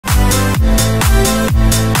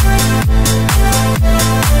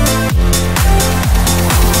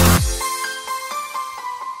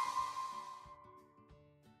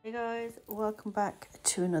Welcome back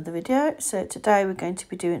to another video. So today we're going to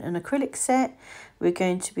be doing an acrylic set. We're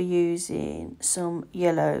going to be using some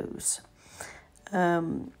yellows.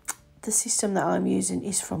 The system that I'm using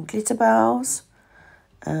is from Glitterbels.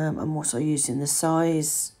 I'm also using the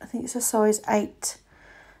size, I think it's a size 8,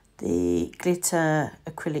 the glitter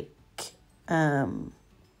acrylic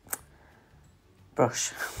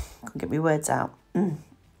brush. I can't get my words out.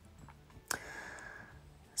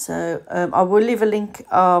 So I will leave a link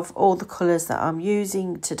of all the colours that I'm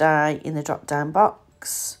using today in the drop down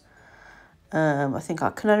box. I think I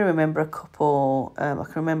can only remember a couple. I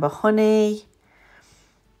can remember honey,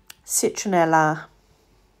 citronella,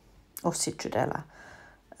 or citradella,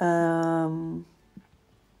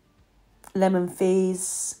 lemon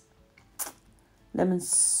fizz, lemon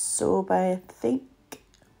sorbet, I think,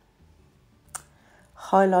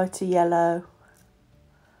 highlighter yellow,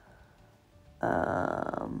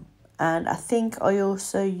 and I think I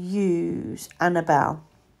also use Annabelle,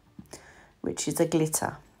 which is a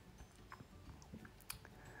glitter.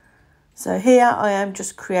 So here I am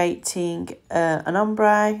just creating an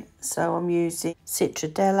ombre, so I'm using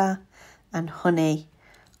citradella and honey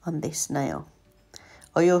on this nail.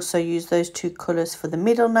 I also use those two colours for the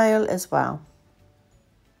middle nail as well.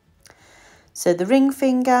 So the ring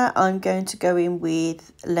finger, I'm going to go in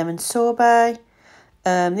with lemon sorbet.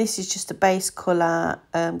 This is just a base colour.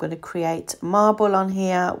 I'm going to create marble on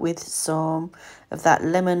here with some of that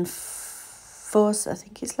lemon fuzz. I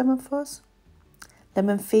think it's lemon fuzz.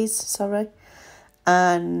 Lemon fizz, sorry.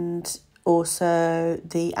 And also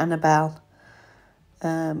the Annabelle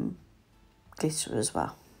glitter as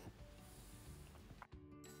well.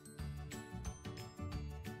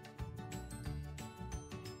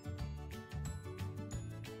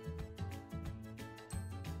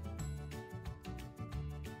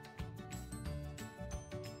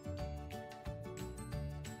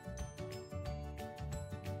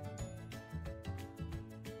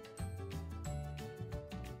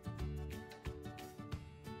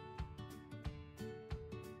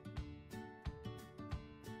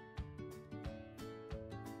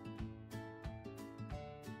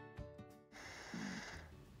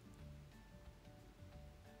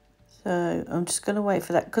 So I'm just going to wait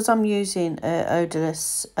for that because I'm using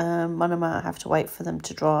odorless monomer. I have to wait for them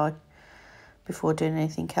to dry before doing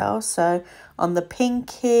anything else. So on the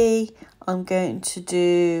pinky, I'm going to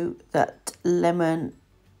do that lemon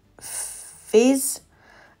fizz,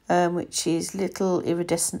 which is little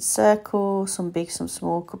iridescent circles, some big, some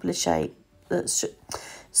small, couple of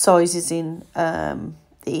sizes in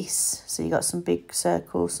this. So you got some big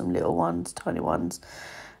circles, some little ones, tiny ones.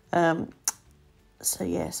 So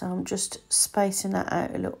yeah, so I'm just spacing that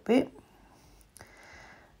out a little bit.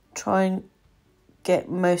 Try and get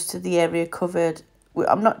most of the area covered.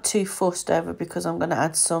 I'm not too fussed over because I'm going to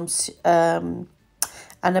add some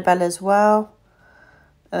Annabelle as well.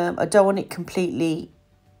 I don't want it completely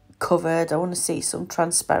covered. I want to see some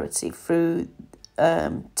transparency through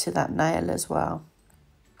to that nail as well.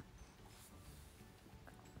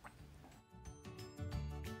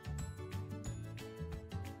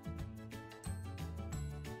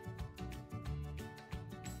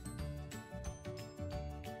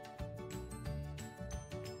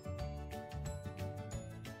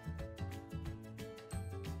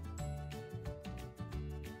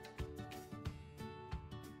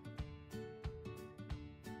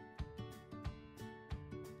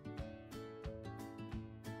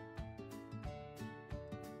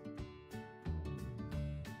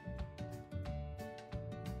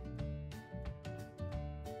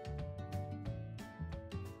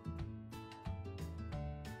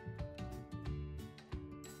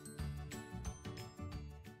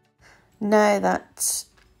 Now that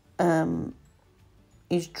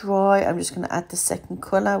is dry, I'm just going to add the second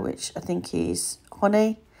colour, which I think is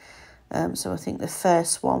honey. So I think the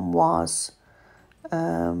first one was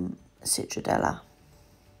citradella.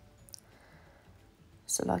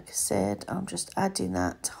 So like I said, I'm just adding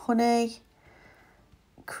that honey,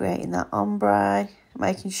 creating that ombre,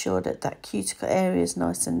 making sure that that cuticle area is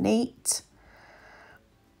nice and neat.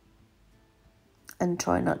 And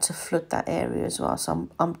try not to flood that area as well. So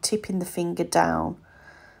I'm tipping the finger down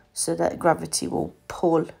so that gravity will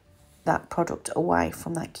pull that product away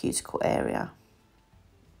from that cuticle area.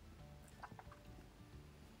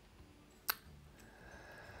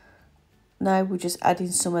 Now we're just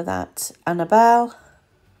adding some of that Annabelle,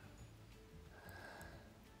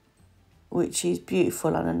 which is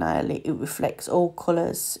beautiful on a nail. It reflects all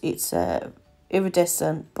colours. It's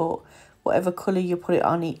iridescent, but whatever colour you put it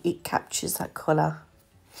on, it captures that colour.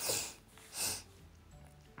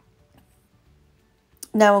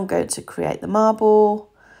 Now I'm going to create the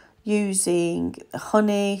marble. using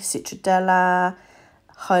honey, citradella,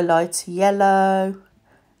 highlighter yellow,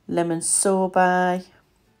 lemon sorbet. I'm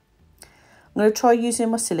going to try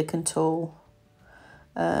using my silicone tool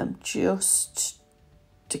just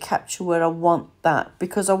to capture where I want that,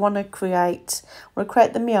 because I want to create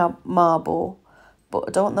the marble, but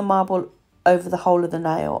I don't want the marble over the whole of the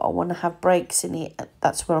nail. I want to have breaks in it.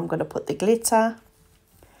 That's where I'm going to put the glitter.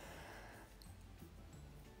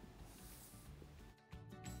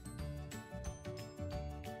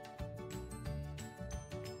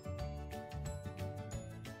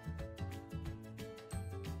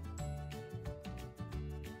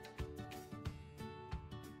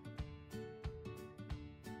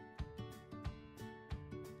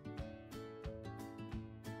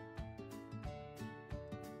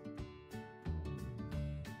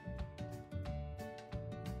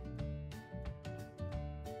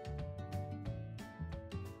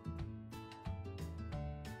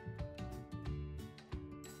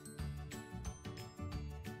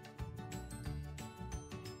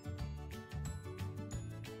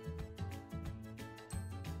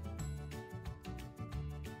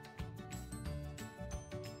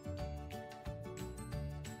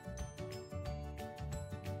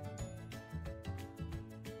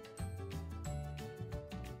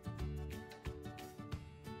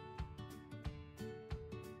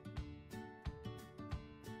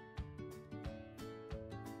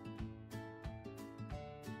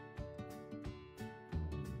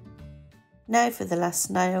 Now for the last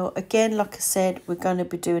nail. Again, like I said, we're going to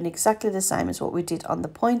be doing exactly the same as what we did on the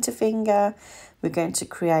pointer finger. We're going to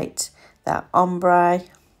create that ombre.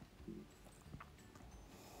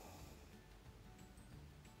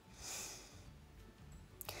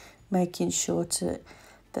 Making sure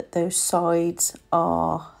that those sides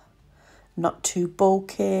are not too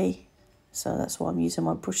bulky. So that's why I'm using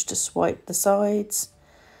my brush to swipe the sides.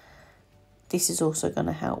 This is also going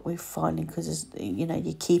to help with finding, because, you know,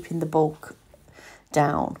 you're keeping the bulk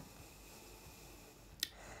down.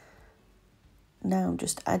 Now I'm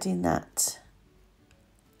just adding that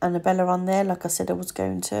Annabella on there, like I said I was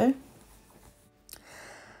going to.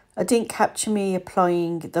 I didn't capture me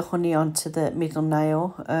applying the honey onto the middle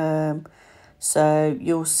nail, so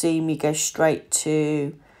you'll see me go straight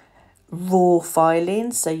to raw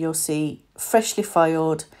filing. So you'll see freshly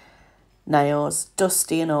filed nails,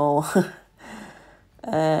 dusty and all.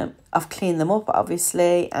 I've cleaned them up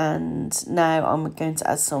obviously, and now I'm going to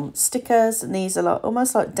add some stickers, and these are like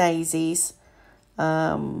almost like daisies,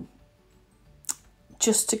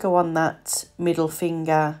 just to go on that middle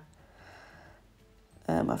finger.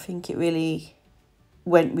 I think it really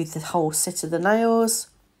went with the whole set of the nails.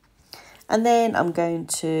 And then I'm going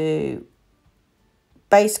to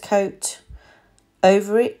base coat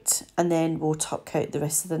over it, and then we'll top coat the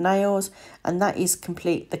rest of the nails, and that is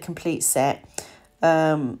the complete set.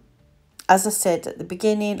 As I said at the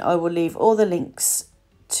beginning, I will leave all the links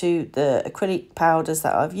to the acrylic powders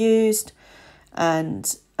that I've used,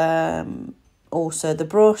 and also the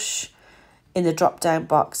brush in the drop down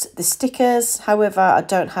box. The stickers, however, I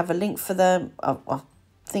don't have a link for them. I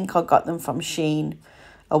think I got them from Shein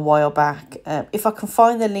a while back. If I can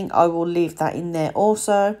find the link, I will leave that in there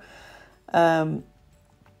also, but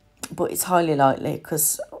it's highly likely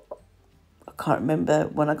because I can't remember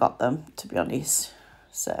when I got them, to be honest.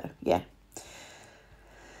 So yeah,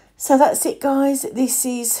 so that's it guys. This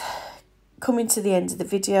is coming to the end of the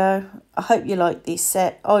video. I hope you like this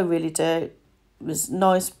set. I really do. It was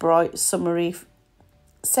nice, bright, summery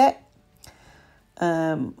set,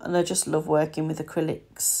 and I just love working with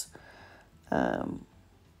acrylics,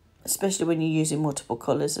 especially when you're using multiple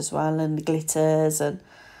colours as well, and the glitters, and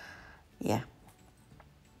yeah.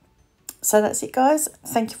 So that's it guys.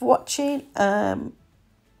 Thank you for watching, and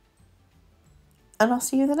I'll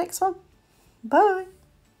see you in the next one. Bye.